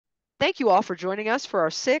Thank you all for joining us for our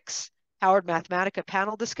SICSS-Howard Mathematica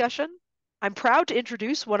panel discussion. I'm proud to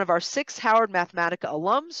introduce one of our SICSS-Howard Mathematica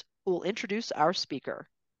alums who will introduce our speaker.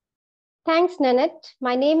 Thanks, Nanette.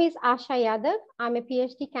 My name is Asha Yadav. I'm a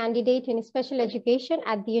PhD candidate in special education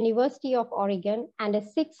at the University of Oregon and a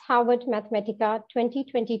SICSS-Howard Mathematica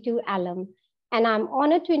 2022 alum. And I'm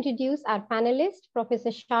honored to introduce our panelist,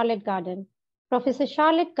 Professor Charlotte Garden. Professor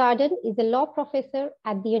Charlotte Garden is a law professor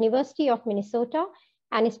at the University of Minnesota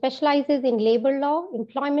and specializes in labor law,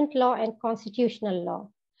 employment law, and constitutional law.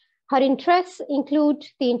 Her interests include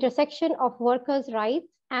the intersection of workers' rights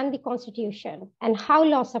and the Constitution, and how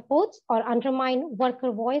law supports or undermines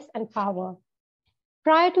worker voice and power.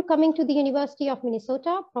 Prior to coming to the University of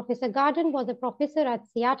Minnesota, Professor Garden was a professor at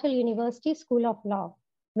Seattle University School of Law,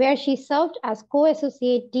 where she served as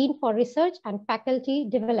co-associate dean for research and faculty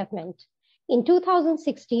development. In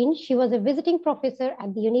 2016, she was a visiting professor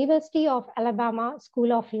at the University of Alabama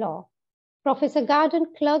School of Law. Professor Garden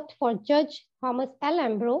clerked for Judge Thomas L.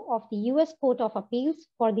 Ambro of the U.S. Court of Appeals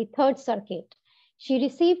for the Third Circuit. She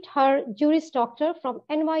received her Juris Doctor from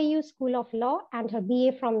NYU School of Law and her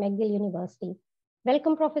BA from McGill University.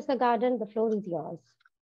 Welcome, Professor Garden. The floor is yours.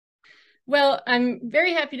 Well, I'm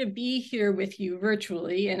very happy to be here with you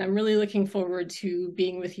virtually, and I'm really looking forward to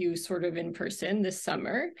being with you sort of in person this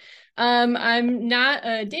summer. I'm not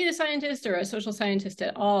a data scientist or a social scientist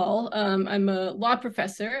at all. I'm a law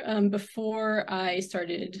professor. Before I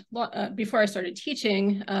started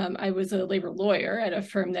teaching, I was a labor lawyer at a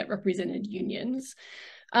firm that represented unions.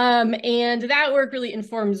 And that work really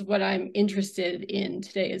informs what I'm interested in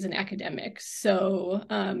today as an academic. So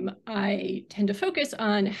I tend to focus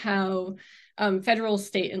on how federal,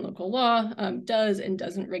 state, and local law does and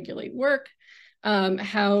doesn't regulate work,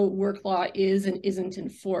 how work law is and isn't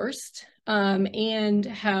enforced, and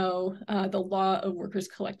how the law of workers'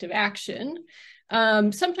 collective action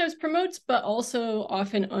sometimes promotes, but also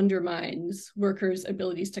often undermines workers'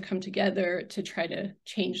 abilities to come together to try to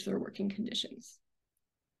change their working conditions.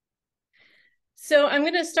 So I'm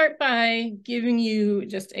going to start by giving you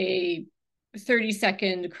just a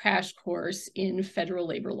 30-second crash course in federal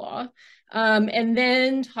labor law, and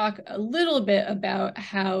then talk a little bit about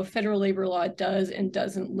how federal labor law does and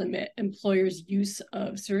doesn't limit employers' use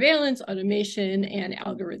of surveillance, automation, and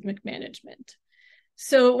algorithmic management.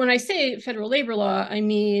 So when I say federal labor law, I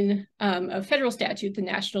mean a federal statute, the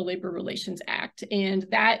National Labor Relations Act, and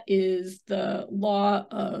that is the law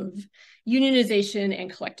of unionization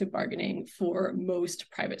and collective bargaining for most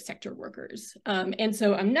private sector workers. And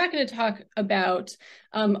so I'm not going to talk about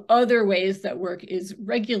other ways that work is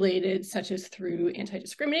regulated, such as through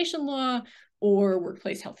anti-discrimination law or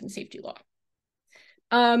workplace health and safety law.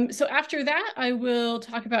 So after that, I will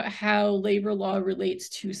talk about how labor law relates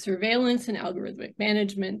to surveillance and algorithmic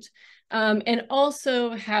management, and also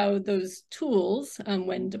how those tools,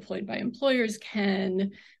 when deployed by employers,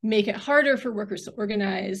 can make it harder for workers to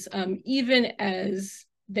organize, even as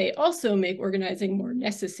they also make organizing more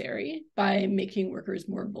necessary by making workers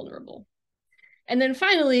more vulnerable. And then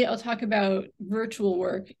finally, I'll talk about virtual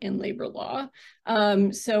work in labor law,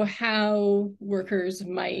 so how workers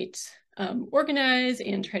might organize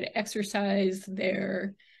and try to exercise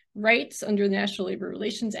their rights under the National Labor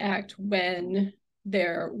Relations Act when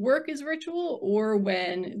their work is virtual or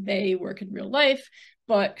when they work in real life,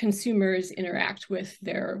 but consumers interact with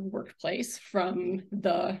their workplace from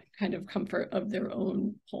the kind of comfort of their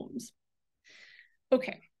own homes.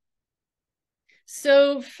 Okay.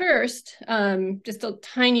 So first, just a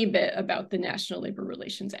tiny bit about the National Labor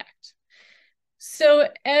Relations Act. So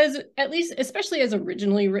especially as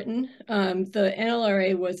originally written, the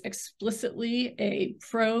NLRA was explicitly a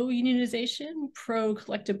pro-unionization,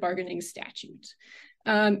 pro-collective bargaining statute.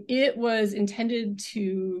 It was intended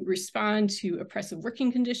to respond to oppressive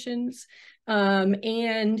working conditions,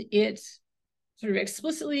 and it sort of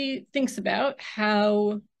explicitly thinks about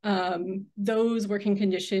how those working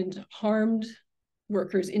conditions harmed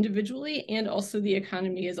workers individually and also the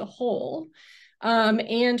economy as a whole.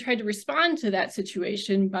 And tried to respond to that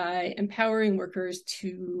situation by empowering workers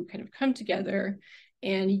to kind of come together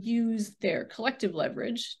and use their collective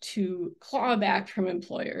leverage to claw back from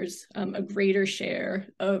employers a greater share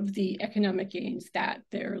of the economic gains that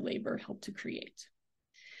their labor helped to create.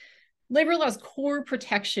 Labor law's core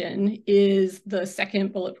protection is the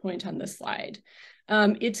second bullet point on the slide.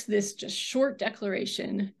 It's this just short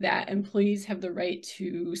declaration that employees have the right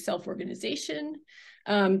to self-organization,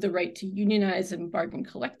 the right to unionize and bargain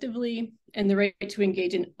collectively, and the right to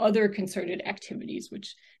engage in other concerted activities,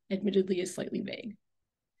 which admittedly is slightly vague.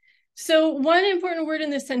 So one important word in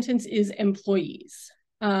this sentence is employees.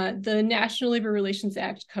 the National Labor Relations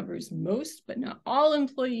Act covers most, but not all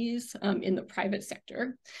employees in the private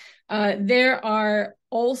sector. There are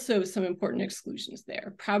also some important exclusions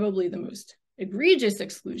there. Probably the most egregious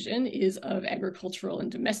exclusion is of agricultural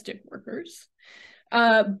and domestic workers.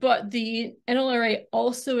 But the NLRA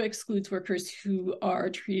also excludes workers who are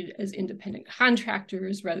treated as independent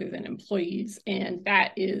contractors rather than employees. And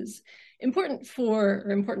that is important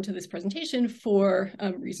to this presentation for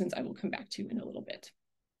reasons I will come back to in a little bit.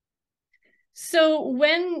 So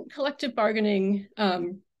when collective bargaining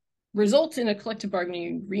results in a collective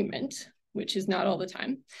bargaining agreement, which is not all the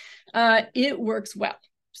time, it works well.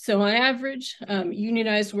 So on average,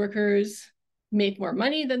 unionized workers make more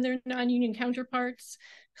money than their non-union counterparts.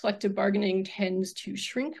 Collective bargaining tends to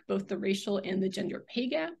shrink both the racial and the gender pay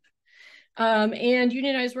gap. And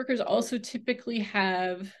unionized workers also typically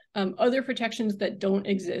have other protections that don't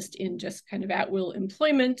exist in just kind of at-will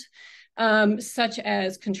employment, such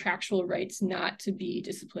as contractual rights not to be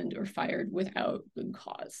disciplined or fired without good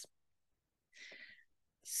cause.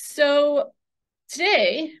 So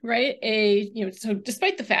today, right, so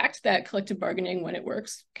despite the fact that collective bargaining, when it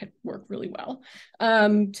works, can work really well,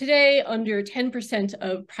 today under 10%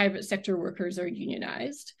 of private sector workers are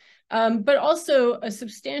unionized, but also a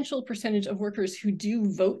substantial percentage of workers who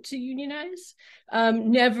do vote to unionize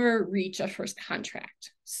never reach a first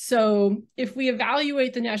contract. So if we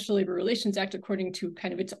evaluate the National Labor Relations Act according to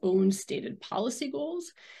kind of its own stated policy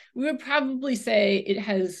goals, we would probably say it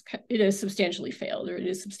has substantially failed, or it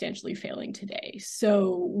is substantially failing today.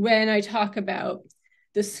 So when I talk about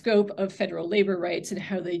the scope of federal labor rights and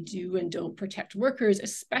how they do and don't protect workers,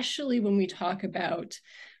 especially when we talk about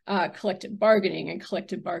collective bargaining and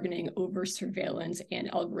collective bargaining over surveillance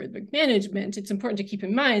and algorithmic management, it's important to keep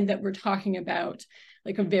in mind that we're talking about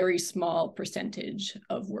like a very small percentage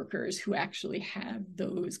of workers who actually have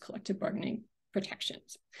those collective bargaining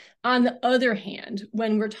protections. On the other hand,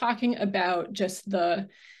 when we're talking about just the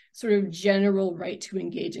sort of general right to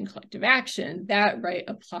engage in collective action, that right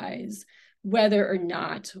applies whether or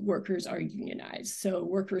not workers are unionized. So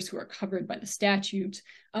workers who are covered by the statute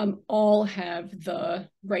all have the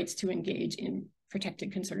rights to engage in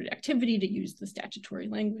protected concerted activity, to use the statutory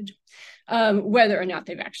language, whether or not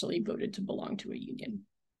they've actually voted to belong to a union.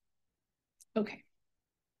 Okay.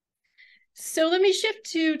 So let me shift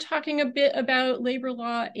to talking a bit about labor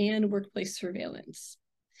law and workplace surveillance.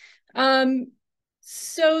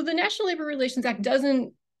 So the National Labor Relations Act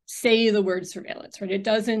doesn't say the word surveillance, right? It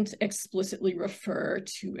doesn't explicitly refer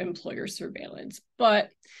to employer surveillance, but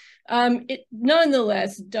it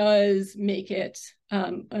nonetheless does make it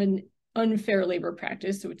an unfair labor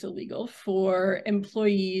practice, so it's illegal for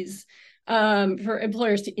employers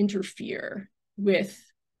to interfere with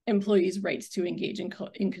employees' rights to engage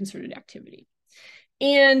in concerted activity.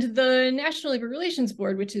 And the National Labor Relations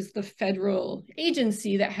Board, which is the federal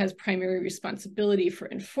agency that has primary responsibility for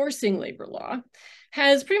enforcing labor law,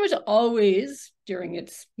 has pretty much always, during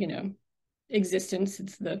its existence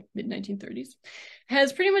since the mid-1930s,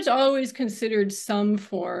 has pretty much always considered some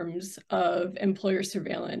forms of employer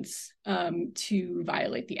surveillance to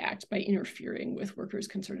violate the act by interfering with workers'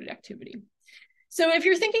 concerted activity. So if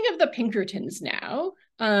you're thinking of the Pinkertons now,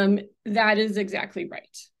 that is exactly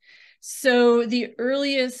right. So the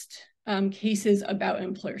earliest cases about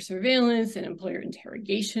employer surveillance and employer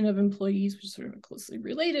interrogation of employees, which is sort of a closely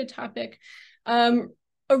related topic,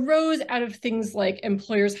 arose out of things like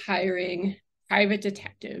employers hiring private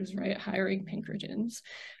detectives, right, hiring Pinkertons,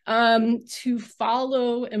 to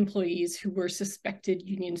follow employees who were suspected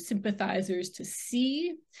union sympathizers to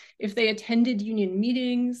see if they attended union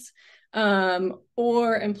meetings,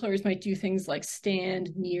 or employers might do things like stand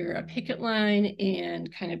near a picket line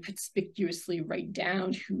and kind of conspicuously write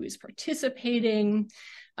down who is participating,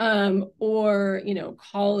 or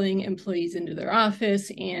calling employees into their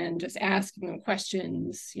office and just asking them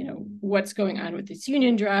questions, what's going on with this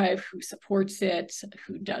union drive, who supports it,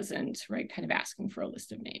 who doesn't, right, kind of asking for a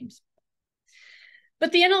list of names.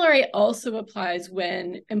 But the NLRA also applies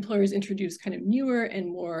when employers introduce kind of newer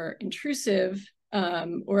and more intrusive,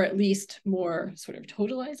 or at least more sort of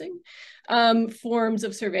totalizing forms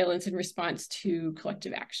of surveillance in response to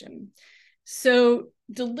collective action. So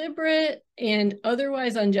deliberate and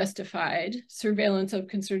otherwise unjustified surveillance of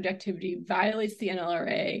concerted activity violates the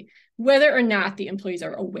NLRA, whether or not the employees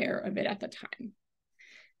are aware of it at the time.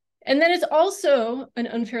 And then it's also an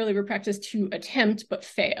unfair labor practice to attempt but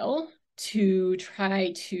fail to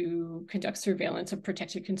try to conduct surveillance of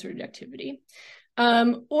protected concerted activity,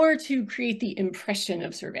 or to create the impression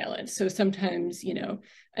of surveillance. So sometimes,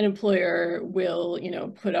 an employer will,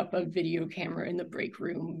 put up a video camera in the break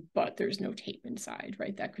room, but there's no tape inside,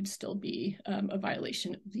 right? That could still be a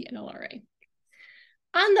violation of the NLRA.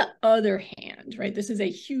 On the other hand, right, this is a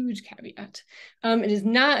huge caveat. It is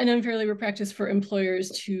not an unfair labor practice for employers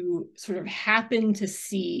to sort of happen to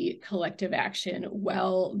see collective action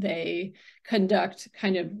while they conduct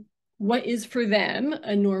kind of what is for them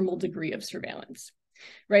a normal degree of surveillance,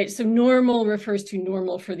 right? So normal refers to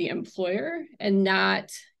normal for the employer and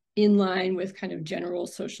not in line with kind of general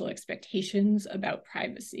social expectations about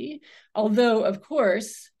privacy. Although, of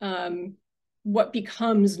course, what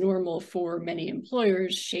becomes normal for many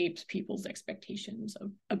employers shapes people's expectations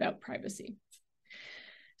about privacy.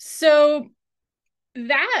 So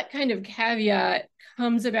that kind of caveat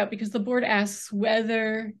comes about because the board asks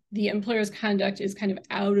whether the employer's conduct is kind of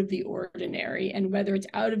out of the ordinary and whether it's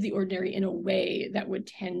out of the ordinary in a way that would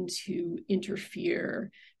tend to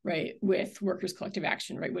interfere, right, with workers' collective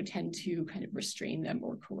action, right, would tend to kind of restrain them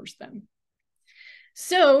or coerce them.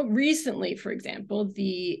 So recently, for example,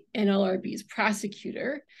 the NLRB's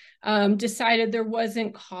prosecutor decided there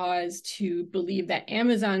wasn't cause to believe that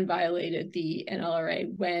Amazon violated the NLRA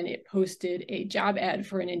when it posted a job ad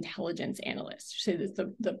for an intelligence analyst. So this is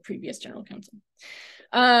the previous general counsel.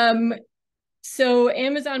 So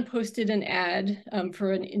Amazon posted an ad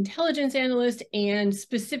for an intelligence analyst and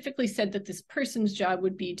specifically said that this person's job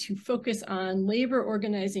would be to focus on labor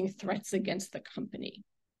organizing threats against the company.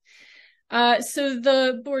 So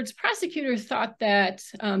the board's prosecutor thought that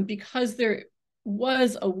because there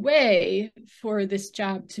was a way for this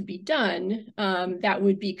job to be done that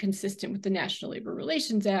would be consistent with the National Labor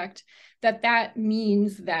Relations Act, that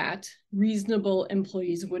means that reasonable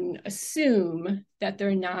employees wouldn't assume that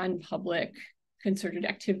their non-public concerted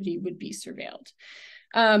activity would be surveilled.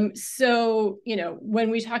 So,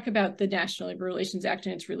 when we talk about the National Labor Relations Act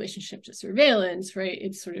and its relationship to surveillance, right,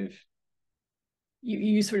 it's sort of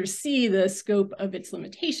you sort of see the scope of its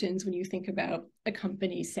limitations when you think about a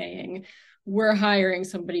company saying, we're hiring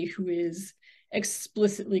somebody who is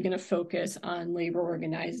explicitly going to focus on labor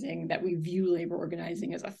organizing, that we view labor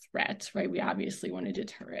organizing as a threat, right? We obviously want to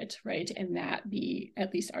deter it, right? And that be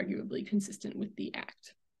at least arguably consistent with the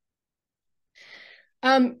act.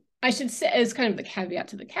 I should say, as kind of the caveat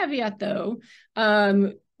to the caveat though,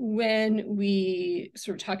 when we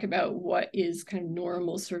sort of talk about what is kind of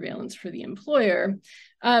normal surveillance for the employer,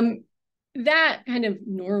 that kind of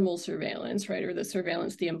normal surveillance, right, or the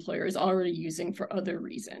surveillance the employer is already using for other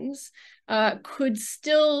reasons, could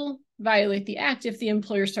still violate the act if the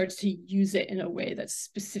employer starts to use it in a way that's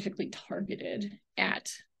specifically targeted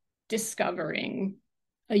at discovering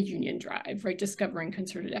a union drive, right, discovering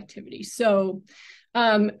concerted activity. So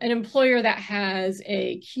an employer that has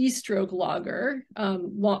a keystroke logger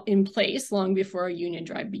in place long before a union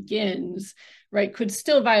drive begins, right, could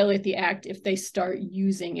still violate the act if they start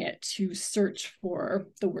using it to search for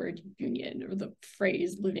the word union or the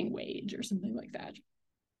phrase living wage or something like that.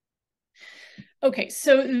 Okay,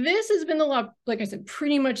 so this has been the law, like I said,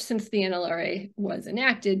 pretty much since the NLRA was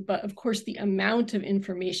enacted, but of course the amount of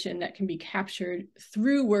information that can be captured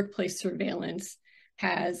through workplace surveillance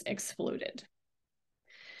has exploded.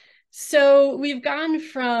 So we've gone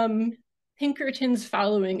from Pinkertons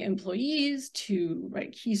following employees to,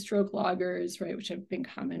 right, keystroke loggers, right, which have been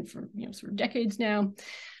common for, sort of decades now,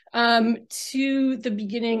 to the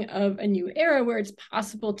beginning of a new era where it's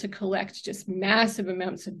possible to collect just massive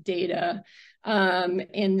amounts of data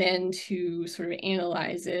and then to sort of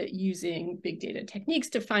analyze it using big data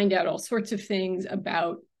techniques to find out all sorts of things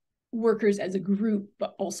about workers as a group,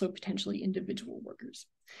 but also potentially individual workers.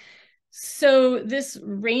 So this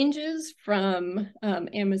ranges from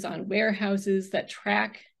Amazon warehouses that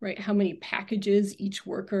track, right, how many packages each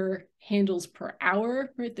worker handles per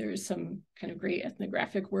hour, right? There's some kind of great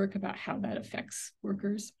ethnographic work about how that affects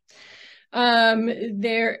workers.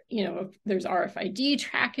 There's RFID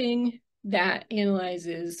tracking that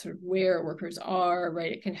analyzes sort of where workers are,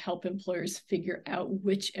 right? It can help employers figure out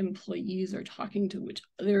which employees are talking to which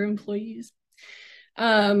other employees.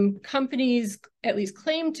 Companies at least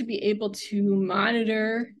claim to be able to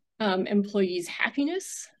monitor employees'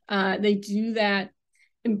 happiness. They do that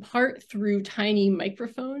in part through tiny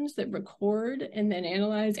microphones that record and then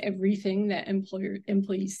analyze everything that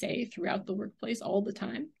employees say throughout the workplace all the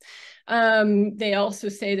time. They also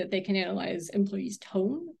say that they can analyze employees'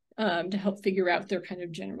 tone to help figure out their kind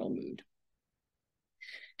of general mood.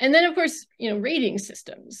 And then, of course, rating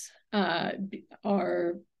systems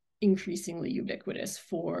are increasingly ubiquitous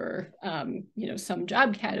for, some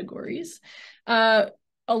job categories,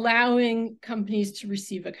 allowing companies to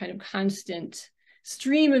receive a kind of constant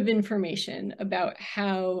stream of information about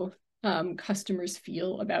how customers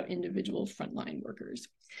feel about individual frontline workers.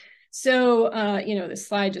 So, you know, this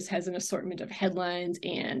slide just has an assortment of headlines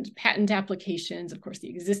and patent applications. Of course, the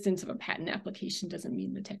existence of a patent application doesn't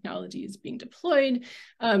mean the technology is being deployed.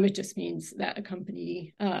 It just means that a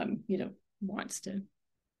company, you know, wants to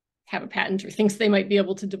have a patent or thinks they might be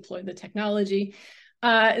able to deploy the technology.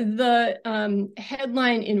 The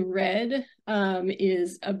headline in red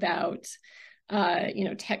is about, you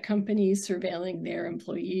know, tech companies surveilling their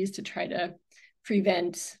employees to try to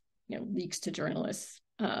prevent, you know, leaks to journalists.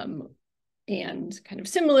 And kind of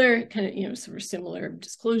similar, you know, sort of similar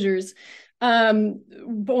disclosures. But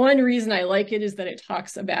one reason I like it is that it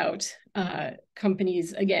talks about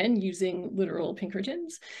companies, again, using literal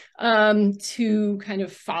Pinkertons to kind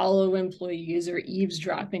of follow employees or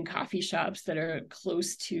eavesdrop in coffee shops that are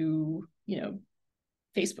close to, you know,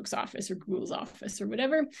 Facebook's office or Google's office or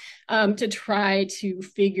whatever, to try to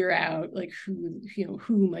figure out like who, you know,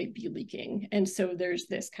 who might be leaking. And so there's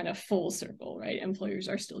this kind of full circle, right? Employers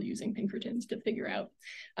are still using Pinkertons to figure out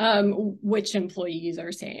which employees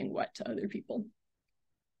are saying what to other people.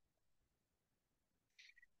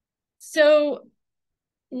 So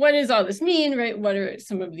what does all this mean, right? What are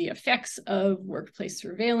some of the effects of workplace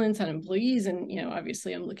surveillance on employees? And, you know,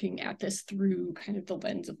 obviously I'm looking at this through kind of the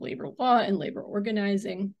lens of labor law and labor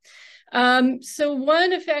organizing. So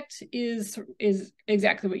one effect is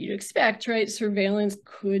exactly what you'd expect, right? Surveillance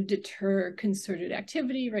could deter concerted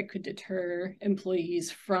activity, right? Could deter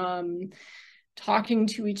employees from talking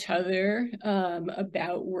to each other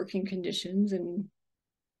about working conditions and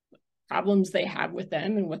problems they have with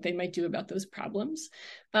them and what they might do about those problems,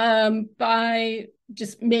 by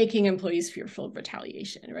just making employees fearful of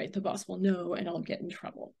retaliation, right? The boss will know and I'll get in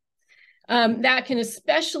trouble. That can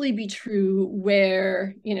especially be true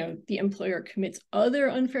where, you know, the employer commits other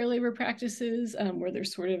unfair labor practices, where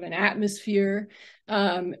there's sort of an atmosphere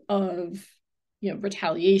of, you know,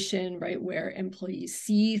 retaliation, right, where employees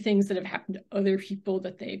see things that have happened to other people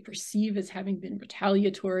that they perceive as having been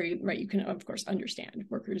retaliatory, right? You can, of course, understand.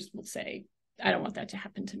 Workers will say, I don't want that to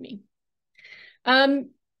happen to me.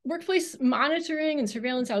 Workplace monitoring and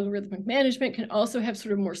surveillance algorithmic management can also have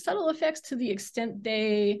sort of more subtle effects to the extent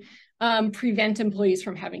they prevent employees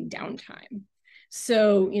from having downtime.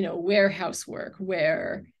 So, you know, warehouse work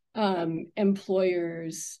where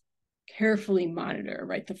employers carefully monitor,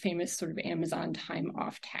 right? The famous sort of Amazon time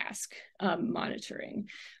off task monitoring.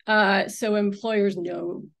 So employers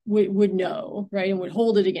would know, right? And would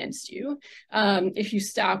hold it against you if you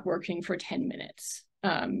stop working for 10 minutes,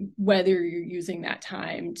 whether you're using that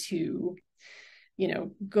time to, you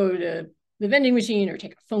know, go to the vending machine or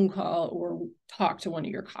take a phone call or talk to one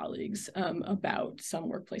of your colleagues about some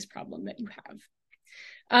workplace problem that you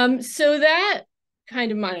have. So that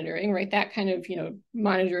kind of monitoring, right? That kind of, you know,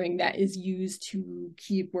 monitoring that is used to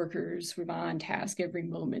keep workers sort of on task every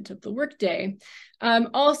moment of the workday,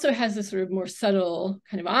 also has a sort of more subtle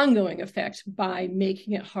kind of ongoing effect by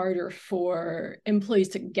making it harder for employees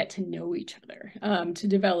to get to know each other, to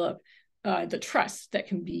develop the trust that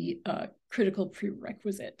can be a critical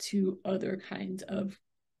prerequisite to other kinds of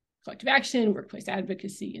collective action, workplace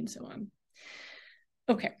advocacy, and so on.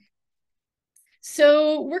 Okay.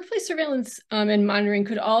 So workplace surveillance and monitoring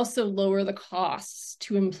could also lower the costs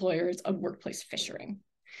to employers of workplace phishing.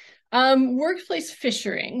 Workplace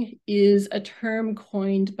phishing is a term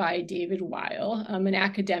coined by David Weil, an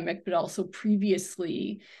academic, but also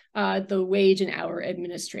previously the wage and hour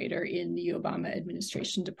administrator in the Obama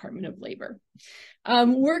administration Department of Labor.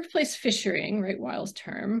 Workplace phishing, right, Weil's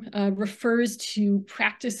term, refers to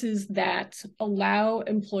practices that allow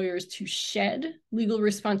employers to shed legal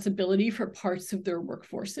responsibility for parts of their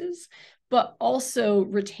workforces, but also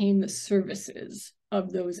retain the services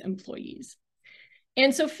of those employees.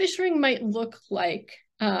 And so phishing might look like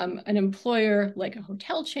an employer, like a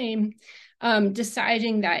hotel chain,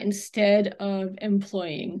 deciding that instead of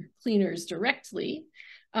employing cleaners directly,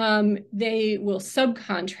 they will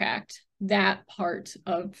subcontract that part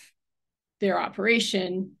of their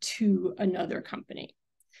operation to another company.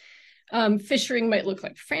 Phishing might look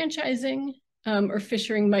like franchising, or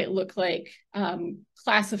phishing might look like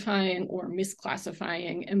classifying or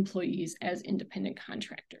misclassifying employees as independent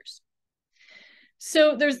contractors.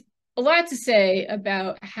 So there's a lot to say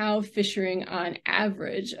about how phishing on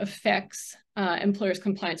average affects employers'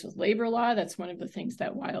 compliance with labor law. That's one of the things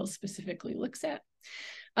that Weil specifically looks at.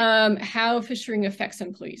 How phishing affects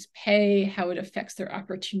employees' pay, how it affects their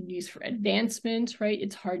opportunities for advancement, right?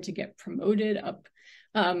 It's hard to get promoted up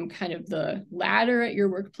kind of the ladder at your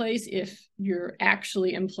workplace if you're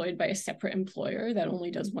actually employed by a separate employer that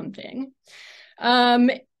only does one thing.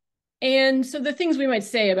 And so the things we might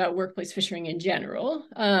say about workplace fishing in general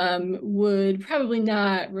would probably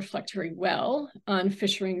not reflect very well on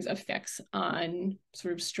fishering's effects on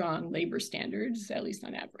sort of strong labor standards, at least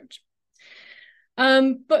on average.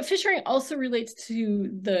 But fishing also relates to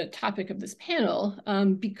the topic of this panel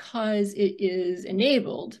because it is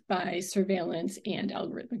enabled by surveillance and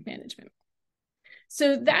algorithmic management.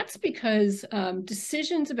 So that's because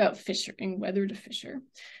decisions about fishing, whether to fisher,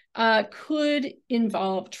 could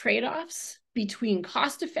involve trade-offs between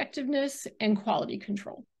cost effectiveness and quality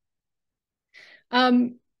control.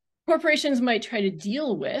 Corporations might try to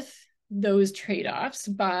deal with those trade-offs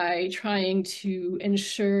by trying to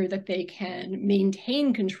ensure that they can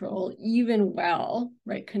maintain control even while,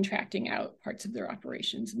 right, contracting out parts of their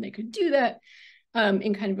operations. And they could do that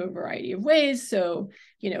in kind of a variety of ways. So,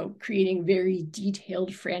 creating very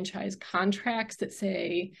detailed franchise contracts that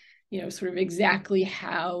say, sort of exactly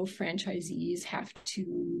how franchisees have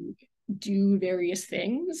to do various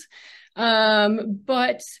things.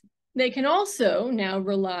 But they can also now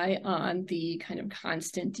rely on the kind of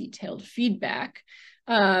constant detailed feedback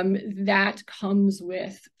that comes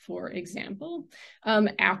with, for example,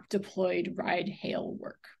 app deployed ride hail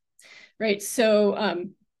work, right? So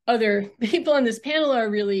other people on this panel are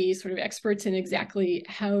really sort of experts in exactly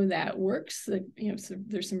how that works. So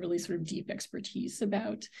there's some really sort of deep expertise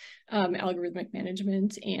about algorithmic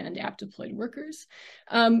management and app deployed workers.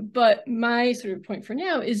 But my sort of point for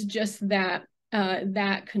now is just that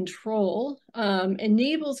that control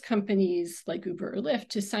enables companies like Uber or Lyft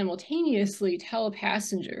to simultaneously tell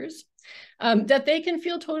passengers that they can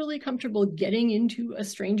feel totally comfortable getting into a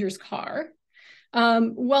stranger's car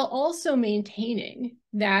while also maintaining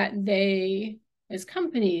that they, as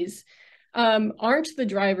companies, aren't the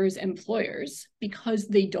driver's employers because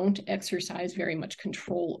they don't exercise very much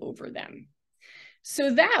control over them.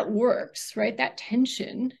 So that works, right? That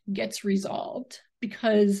tension gets resolved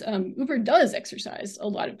because Uber does exercise a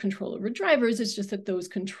lot of control over drivers. It's just that those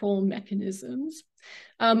control mechanisms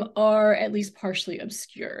are at least partially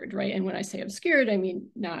obscured, right? And when I say obscured, I mean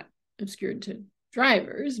not obscured to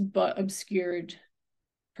drivers, but obscured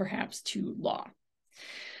perhaps to law.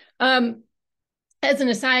 As an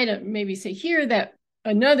aside, I'd maybe say here that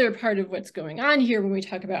another part of what's going on here when we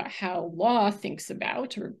talk about how law thinks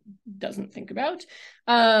about or doesn't think about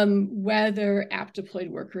whether app deployed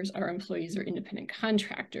workers are employees or independent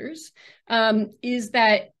contractors is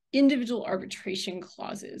that individual arbitration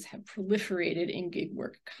clauses have proliferated in gig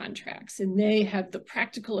work contracts, and they have the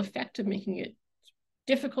practical effect of making it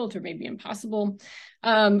difficult or maybe impossible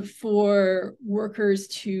for workers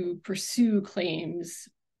to pursue claims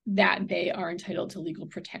that they are entitled to legal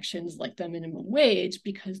protections like the minimum wage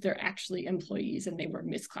because they're actually employees and they were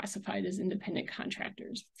misclassified as independent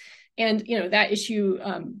contractors. And that issue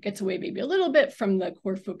gets away maybe a little bit from the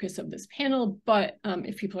core focus of this panel, but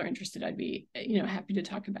if people are interested, I'd be happy to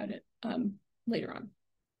talk about it later on.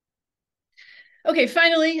 Okay,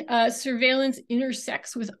 finally, surveillance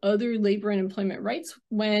intersects with other labor and employment rights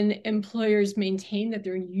when employers maintain that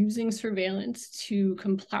they're using surveillance to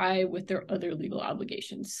comply with their other legal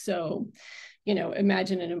obligations. So,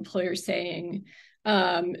 imagine an employer saying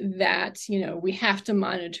that, we have to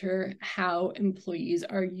monitor how employees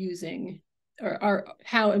are using or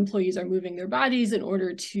how employees are moving their bodies in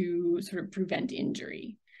order to sort of prevent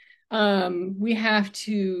injury. We have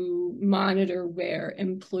to monitor where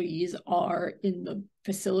employees are in the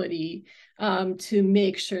facility to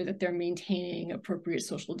make sure that they're maintaining appropriate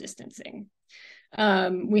social distancing.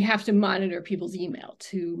 We have to monitor people's email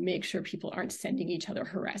to make sure people aren't sending each other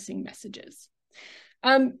harassing messages.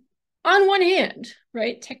 On one hand,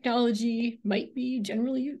 right, technology might be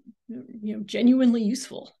generally, genuinely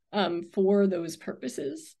useful for those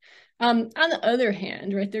purposes. On the other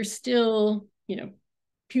hand, right, there's still,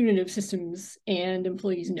 punitive systems and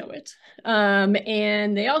employees know it.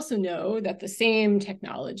 And they also know that the same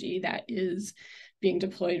technology that is being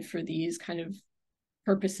deployed for these kind of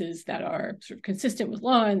purposes that are sort of consistent with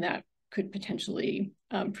law and that could potentially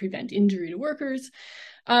prevent injury to workers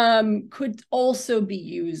could also be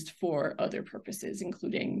used for other purposes,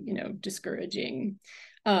 including, discouraging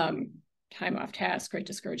time off task, right?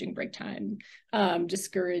 Discouraging break time,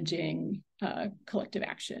 discouraging collective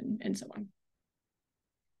action, and so on.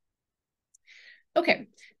 Okay,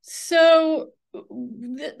 so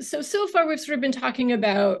far we've sort of been talking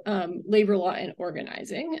about labor law and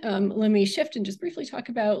organizing. Let me shift and just briefly talk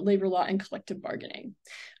about labor law and collective bargaining.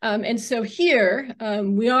 And so here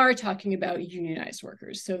we are talking about unionized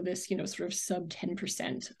workers. So this, sort of sub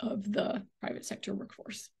 10% of the private sector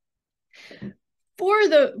workforce. For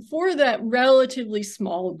that relatively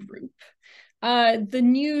small group, the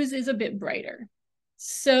news is a bit brighter.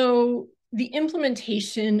 So the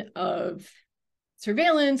implementation of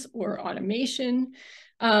surveillance or automation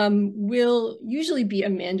will usually be a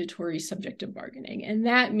mandatory subject of bargaining. And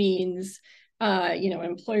that means,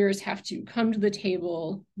 employers have to come to the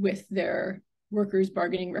table with their workers'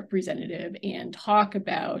 bargaining representative and talk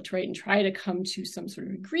about, right, and try to come to some sort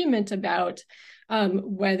of agreement about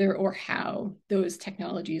whether or how those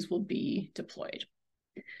technologies will be deployed.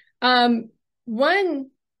 One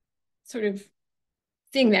sort of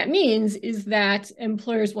thing that means is that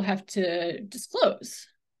employers will have to disclose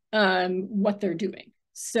what they're doing.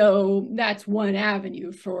 So that's one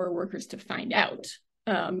avenue for workers to find out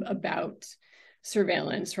about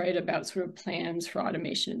surveillance, right? About sort of plans for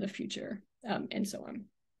automation in the future, and so on.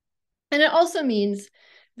 And it also means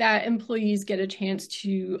that employees get a chance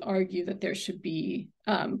to argue that there should be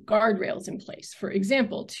guardrails in place, for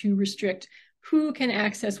example, to restrict who can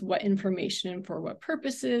access what information and for what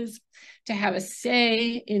purposes, to have a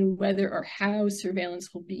say in whether or how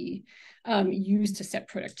surveillance will be used to set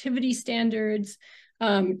productivity standards,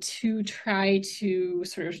 to try to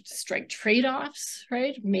sort of strike trade-offs,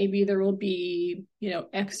 right? Maybe there will be,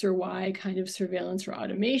 X or Y kind of surveillance or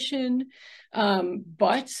automation,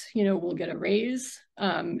 but, we'll get a raise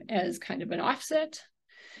as kind of an offset.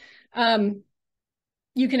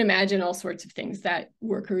 You can imagine all sorts of things that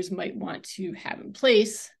workers might want to have in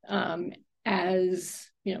place as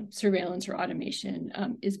surveillance or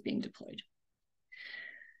automation is being deployed.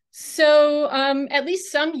 So at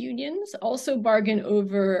least some unions also bargain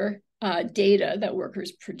over data that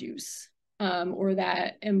workers produce or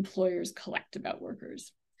that employers collect about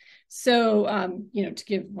workers. So, to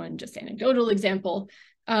give one just anecdotal example,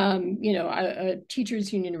 a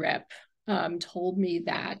teachers union rep told me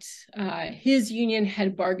that his union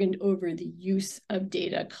had bargained over the use of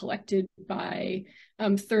data collected by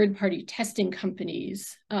third-party testing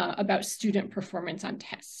companies about student performance on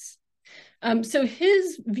tests. So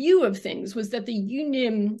his view of things was that the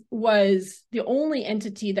union was the only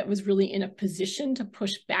entity that was really in a position to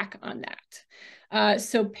push back on that.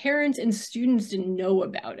 So parents and students didn't know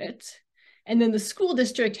about it. And then the school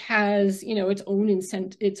district has, its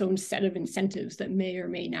own set of incentives that may or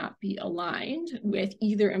may not be aligned with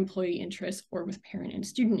either employee interests or with parent and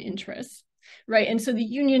student interests, right? And so the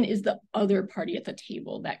union is the other party at the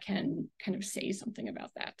table that can kind of say something about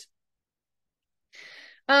that.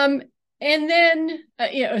 And then,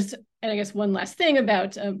 and I guess one last thing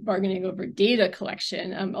about bargaining over data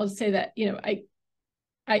collection, I'll say that,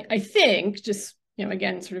 I think just,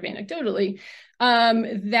 again, sort of anecdotally,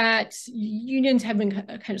 that unions have been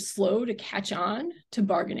kind of slow to catch on to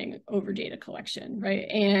bargaining over data collection, right?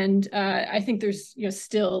 And I think there's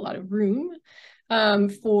still a lot of room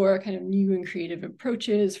for kind of new and creative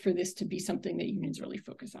approaches for this to be something that unions really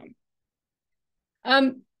focus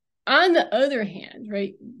on. On the other hand,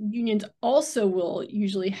 right, unions also will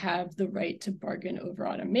usually have the right to bargain over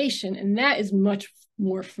automation, and that is much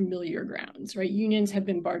more familiar grounds, right? Unions have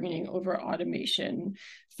been bargaining over automation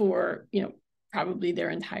for, probably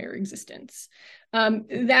their entire existence.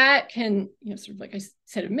 That can, sort of like I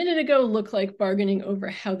said a minute ago, look like bargaining over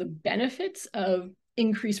how the benefits of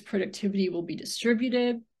increased productivity will be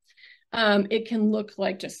distributed. It can look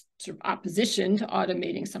like just sort of opposition to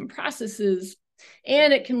automating some processes.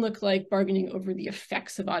 And it can look like bargaining over the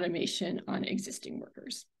effects of automation on existing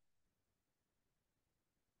workers.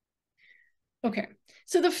 Okay,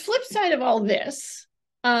 so the flip side of all this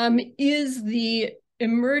is the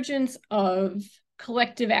emergence of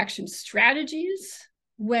collective action strategies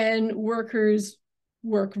when workers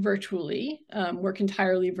work virtually, work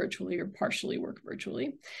entirely virtually or partially work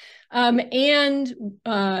virtually, and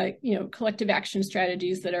collective action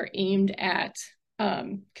strategies that are aimed at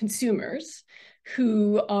consumers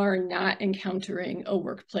who are not encountering a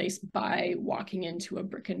workplace by walking into a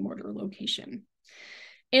brick and mortar location.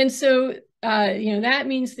 And so, that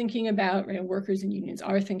means thinking about, workers and unions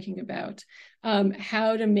are thinking about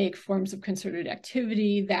how to make forms of concerted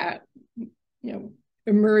activity that,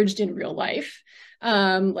 emerged in real life,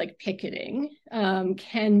 like picketing,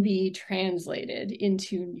 can be translated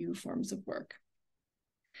into new forms of work.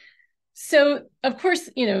 So, of course,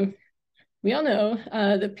 we all know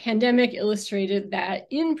the pandemic illustrated that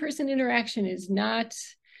in-person interaction is not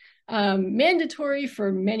mandatory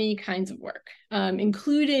for many kinds of work,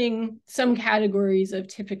 including some categories of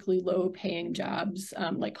typically low-paying jobs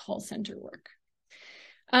like call center work.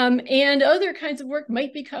 And other kinds of work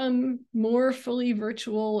might become more fully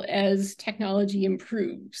virtual as technology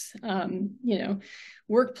improves.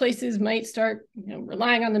 Workplaces might start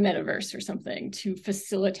relying on the metaverse or something to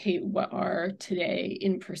facilitate what are today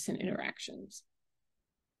in-person interactions.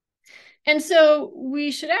 And so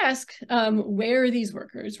we should ask, where are these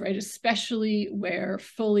workers, right? Especially where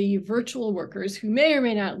fully virtual workers who may or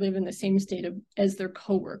may not live in the same state as their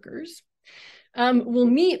coworkers will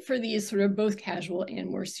meet for these sort of both casual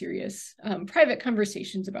and more serious private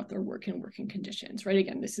conversations about their work and working conditions, right?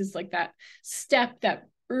 Again, this is like that step, that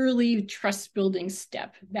early trust building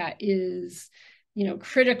step that is,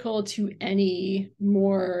 critical to any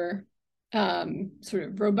more sort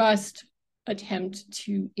of robust attempt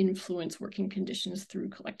to influence working conditions through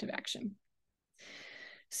collective action.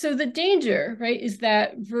 So the danger, right, is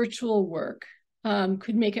that virtual work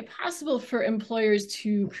could make it possible for employers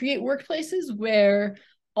to create workplaces where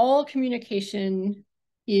all communication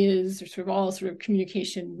is, or sort of all sort of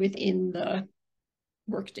communication within the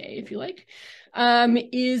workday, if you like,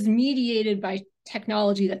 is mediated by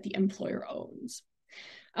technology that the employer owns.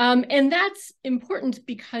 And that's important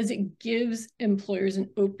because it gives employers an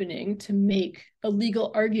opening to make a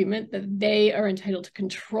legal argument that they are entitled to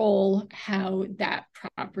control how that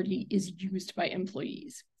property is used by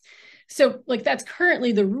employees. So like that's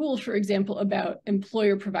currently the rule, for example, about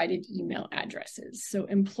employer provided email addresses. So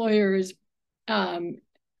employers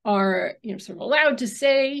are sort of allowed to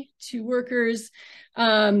say to workers,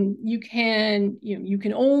 you can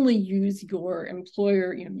only use your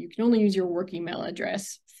employer, you can only use your work email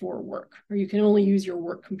address for work, or you can only use your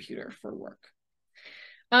work computer for work.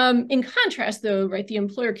 In contrast, though, right, the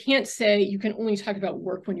employer can't say you can only talk about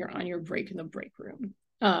work when you're on your break in the break room.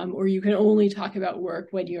 Or you can only talk about work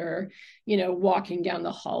when you're, walking down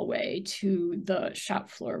the hallway to the shop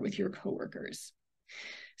floor with your coworkers.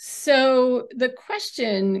 So the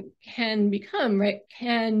question can become, right,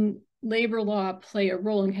 can labor law play a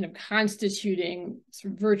role in kind of constituting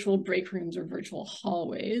sort of virtual break rooms or virtual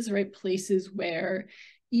hallways, right, places where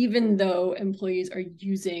even though employees are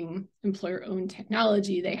using employer-owned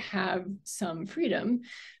technology, they have some freedom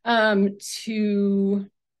to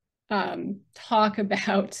talk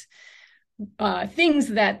about things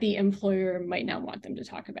that the employer might not want them to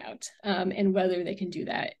talk about, and whether they can do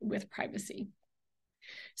that with privacy.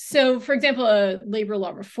 So, for example, a labor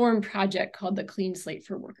law reform project called the Clean Slate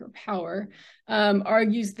for Worker Power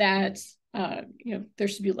argues that there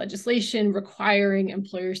should be legislation requiring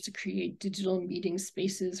employers to create digital meeting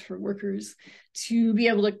spaces for workers to be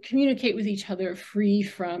able to communicate with each other free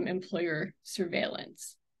from employer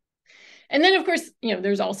surveillance. And then, of course,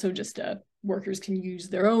 there's also just workers can use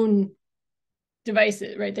their own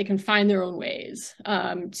devices, right? They can find their own ways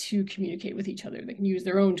to communicate with each other. They can use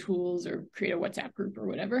their own tools or create a WhatsApp group or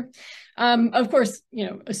whatever. Of course,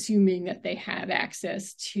 assuming that they have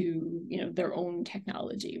access to, their own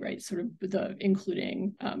technology, right? Sort of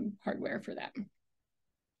including hardware for that.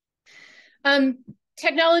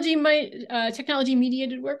 Technology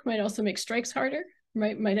mediated work might also make strikes harder,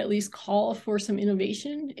 right? Might at least call for some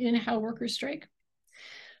innovation in how workers strike.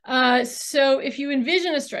 So if you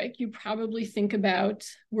envision a strike, you probably think about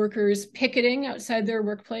workers picketing outside their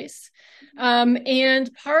workplace.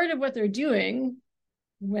 And part of what they're doing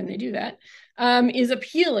when they do that is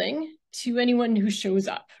appealing to anyone who shows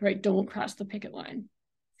up, right? Don't cross the picket line.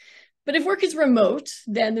 But if work is remote,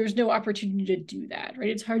 then there's no opportunity to do that, right?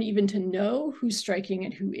 It's hard even to know who's striking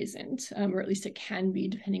and who isn't, or at least it can be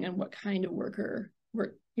depending on what kind of worker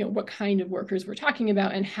what kind of workers we're talking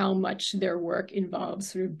about and how much their work involves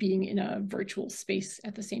sort of being in a virtual space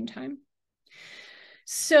at the same time.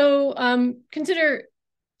 So consider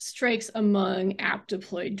strikes among app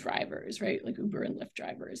deployed drivers, right? Like Uber and Lyft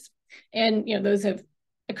drivers. And those have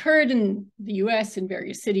occurred in the US in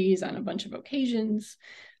various cities on a bunch of occasions.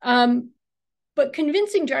 But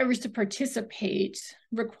convincing drivers to participate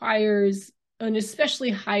requires an especially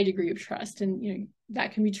high degree of trust. And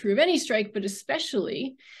that can be true of any strike, but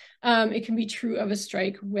especially it can be true of a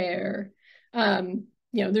strike where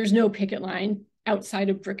there's no picket line outside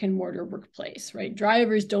a brick and mortar workplace, right?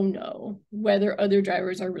 Drivers don't know whether other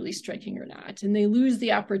drivers are really striking or not, and they lose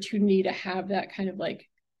the opportunity to have that kind of like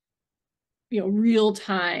real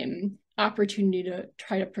time opportunity to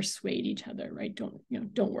try to persuade each other, right?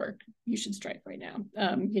 Don't work. You should strike right now.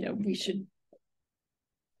 We should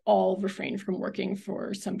all refrain from working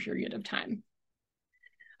for some period of time.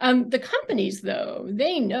 The companies, though,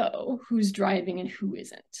 they know who's driving and who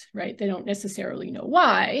isn't, right? They don't necessarily know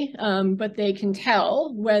why, but they can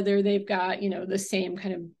tell whether they've got, the same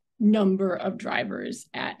kind of number of drivers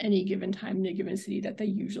at any given time in a given city that they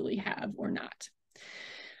usually have or not.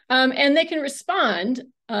 And they can respond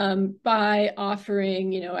by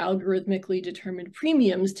offering, algorithmically determined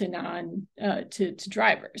premiums to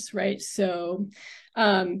drivers, right? So,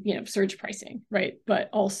 surge pricing, right? But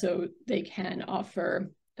also they can offer,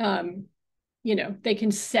 they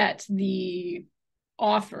can set the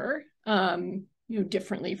offer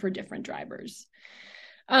differently for different drivers.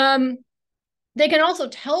 They can also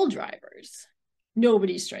tell drivers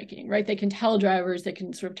nobody's striking, right? They can tell drivers, they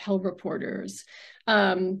can sort of tell reporters,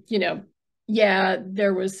 yeah,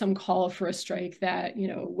 there was some call for a strike that,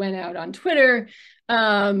 went out on Twitter,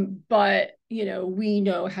 but, we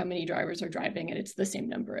know how many drivers are driving and it's the same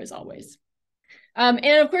number as always. And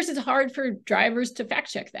of course, it's hard for drivers to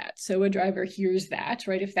fact check that. So a driver hears that,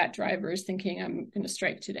 right? If that driver is thinking, I'm going to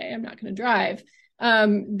strike today, I'm not going to drive,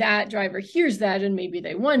 that driver hears that and maybe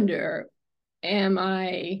they wonder, am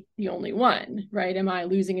I the only one, right? Am I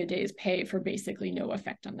losing a day's pay for basically no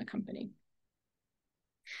effect on the company?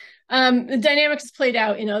 The dynamics is played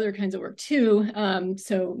out in other kinds of work too.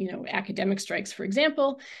 So, academic strikes, for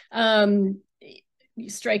example,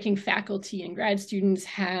 striking faculty and grad students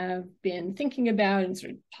have been thinking about and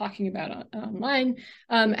sort of talking about online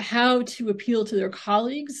how to appeal to their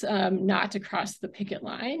colleagues not to cross the picket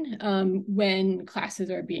line when classes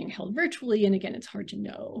are being held virtually. And again, it's hard to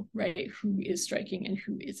know, right, who is striking and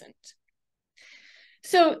who isn't.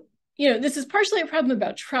 So, this is partially a problem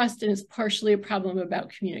about trust and it's partially a problem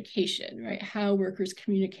about communication, right? How workers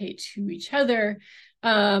communicate to each other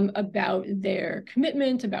about their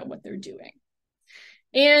commitment, about what they're doing.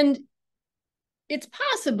 And it's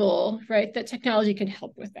possible, right, that technology can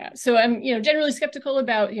help with that. So I'm, generally skeptical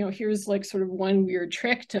about, here's like sort of one weird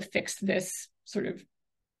trick to fix this sort of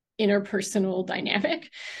interpersonal dynamic.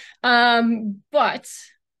 But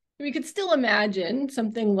we could still imagine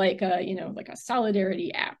something like a, like a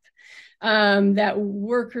solidarity app that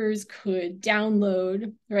workers could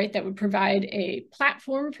download, right, that would provide a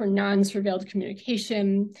platform for non-surveilled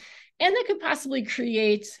communication. And that could possibly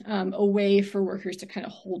create a way for workers to kind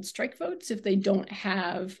of hold strike votes if they don't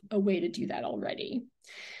have a way to do that already.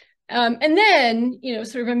 And then,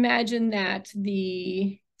 sort of imagine that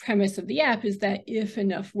the premise of the app is that if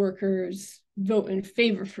enough workers vote in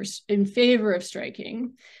favor of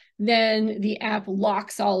striking, then the app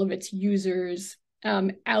locks all of its users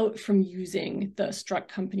out from using the struck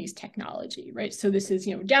company's technology, right? So this is,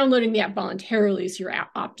 downloading the app voluntarily, so you're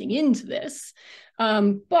opting into this.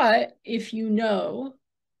 But if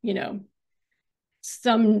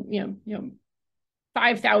some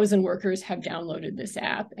 5,000 workers have downloaded this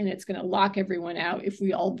app and it's going to lock everyone out if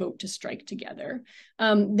we all vote to strike together,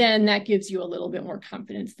 then that gives you a little bit more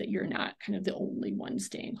confidence that you're not kind of the only one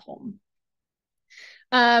staying home.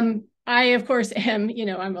 I, of course, am,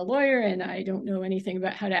 I'm a lawyer and I don't know anything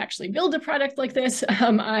about how to actually build a product like this.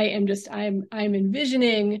 I'm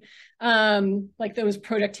envisioning like those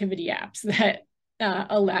productivity apps that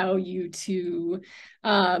allow you to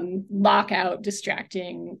lock out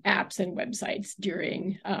distracting apps and websites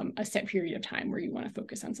during a set period of time where you want to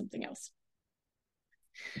focus on something else.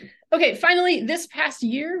 Okay, finally, this past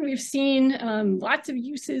year, we've seen lots of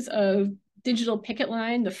uses of digital picket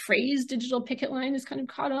line. The phrase digital picket line is kind of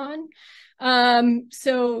caught on.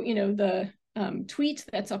 So, the tweet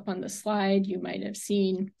that's up on the slide, you might have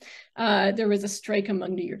seen, there was a strike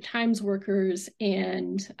among New York Times workers,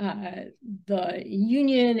 and the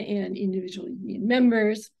union and individual union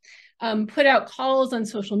members put out calls on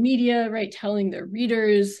social media, right, telling their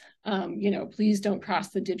readers, please don't cross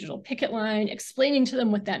the digital picket line, explaining to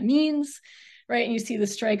them what that means, right? And you see the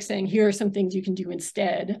strike saying, here are some things you can do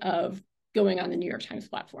instead of going on the New York Times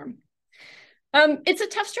platform. It's a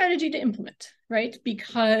tough strategy to implement, right?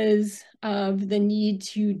 Because of the need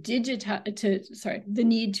to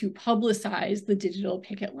publicize the digital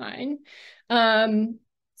picket line.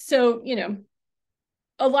 So,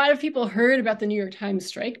 a lot of people heard about the New York Times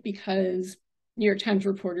strike because New York Times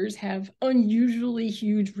reporters have unusually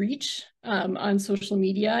huge reach on social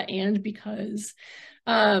media, and because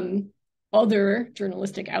other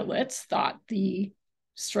journalistic outlets thought the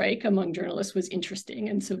strike among journalists was interesting,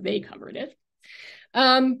 and so they covered it.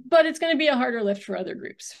 But it's going to be a harder lift for other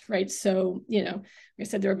groups, right? So, like I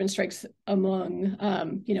said, there have been strikes among,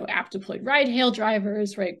 app-deployed ride-hail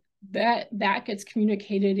drivers, right? That gets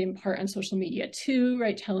communicated in part on social media too,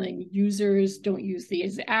 right? Telling users don't use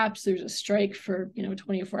these apps. There's a strike for,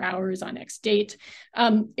 24 hours on X date.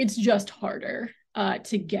 It's just harder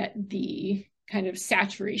to get the kind of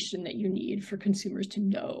saturation that you need for consumers to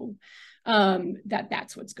know that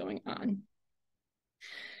that's what's going on.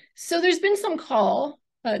 So there's been some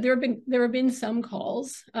there have been some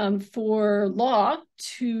calls for law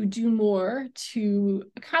to do more to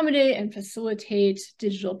accommodate and facilitate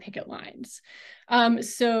digital picket lines.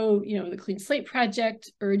 So, the Clean Slate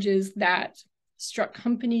Project urges that struck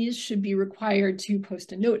companies should be required to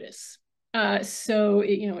post a notice. So,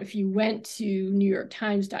 if you went to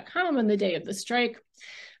NewYorkTimes.com on the day of the strike,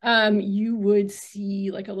 you would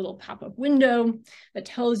see like a little pop-up window that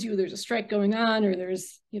tells you there's a strike going on, or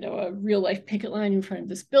there's, a real life picket line in front of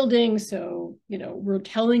this building. So, we're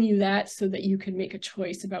telling you that so that you can make a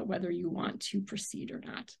choice about whether you want to proceed or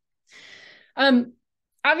not.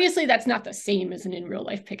 Obviously, that's not the same as an in real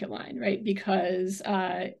life picket line, right? Because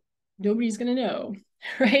nobody's going to know,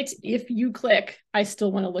 right? If you click, I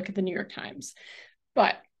still want to look at the New York Times,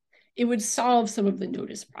 but it would solve some of the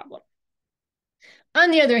notice problem. On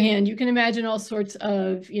the other hand, you can imagine all sorts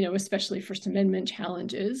of, especially First Amendment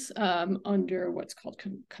challenges under what's called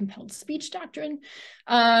compelled speech doctrine.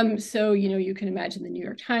 So, you can imagine the New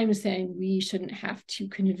York Times saying we shouldn't have to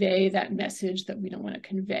convey that message that we don't want to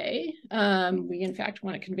convey. We, in fact,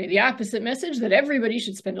 want to convey the opposite message, that everybody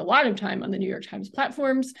should spend a lot of time on the New York Times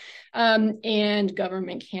platforms, and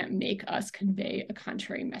government can't make us convey a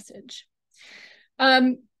contrary message.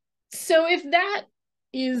 So if that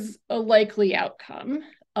is a likely outcome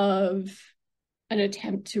of an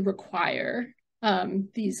attempt to require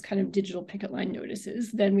these kind of digital picket line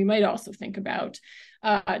notices, then we might also think about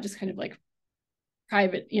just kind of like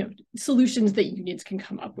private, solutions that unions can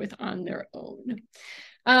come up with on their own.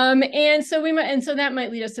 And so that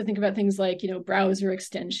might lead us to think about things like, browser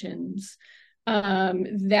extensions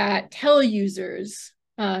that tell users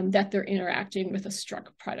that they're interacting with a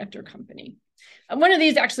struck product or company. One of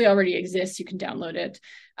these actually already exists. You can download it.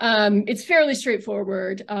 It's fairly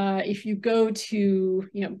straightforward. If you go to,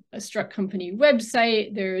 a struck company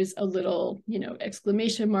website, there's a little,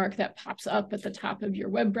 exclamation mark that pops up at the top of your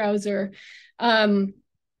web browser. So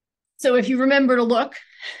if you remember to look,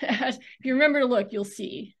 you'll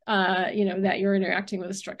see, that you're interacting with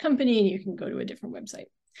a struck company, and you can go to a different website.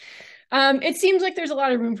 It seems like there's a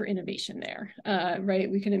lot of room for innovation there,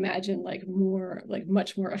 right? We can imagine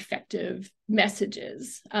much more effective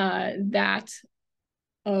messages that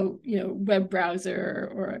a web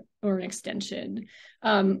browser or an extension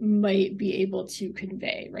might be able to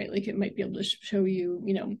convey, right? Like it might be able to show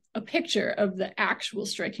you, a picture of the actual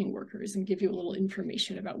striking workers and give you a little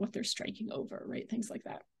information about what they're striking over, right? Things like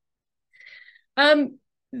that.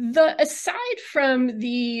 Aside from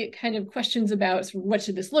the kind of questions about sort of what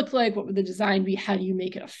should this look like, what would the design be, how do you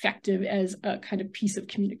make it effective as a kind of piece of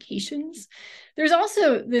communications, there's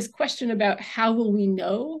also this question about how will we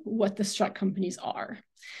know what the struck companies are.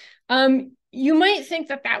 You might think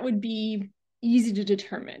that that would be easy to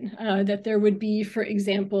determine, that there would be, for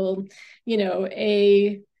example,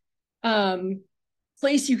 a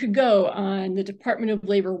place you could go on the Department of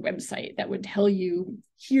Labor website that would tell you,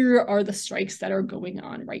 here are the strikes that are going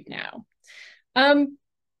on right now.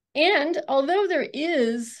 And although there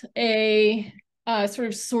is a sort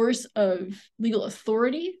of source of legal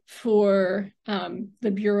authority for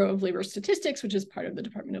the Bureau of Labor Statistics, which is part of the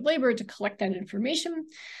Department of Labor, to collect that information,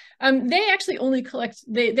 they actually only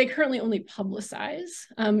they currently only publicize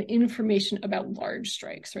information about large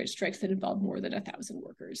strikes, right? Strikes that involve more than 1,000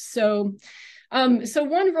 workers. So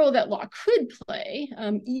one role that law could play,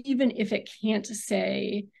 even if it can't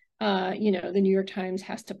say, the New York Times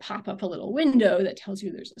has to pop up a little window that tells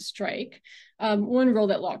you there's a strike. One role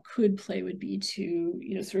that law could play would be to,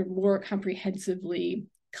 sort of more comprehensively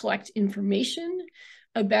collect information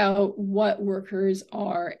about what workers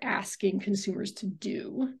are asking consumers to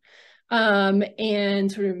do,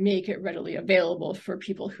 and sort of make it readily available for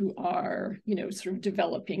people who are, sort of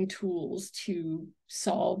developing tools to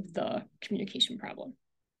solve the communication problem.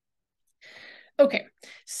 Okay,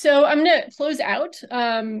 so I'm going to close out.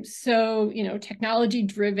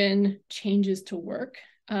 Technology-driven changes to work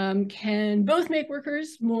can both make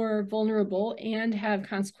workers more vulnerable and have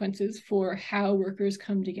consequences for how workers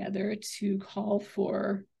come together to call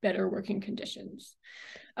for better working conditions.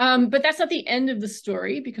 But that's not the end of the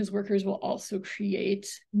story, because workers will also create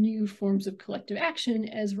new forms of collective action,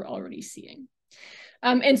 as we're already seeing.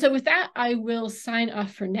 And so with that, I will sign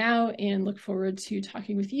off for now and look forward to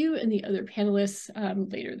talking with you and the other panelists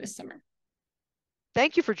later this summer.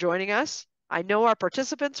 Thank you for joining us. I know our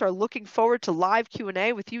participants are looking forward to live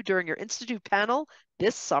Q&A with you during your Institute panel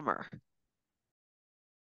this summer.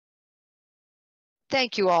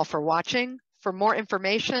 Thank you all for watching. For more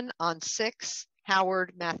information on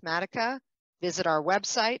SICSS-Howard Mathematica, visit our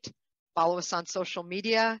website, follow us on social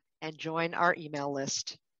media, and join our email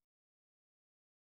list.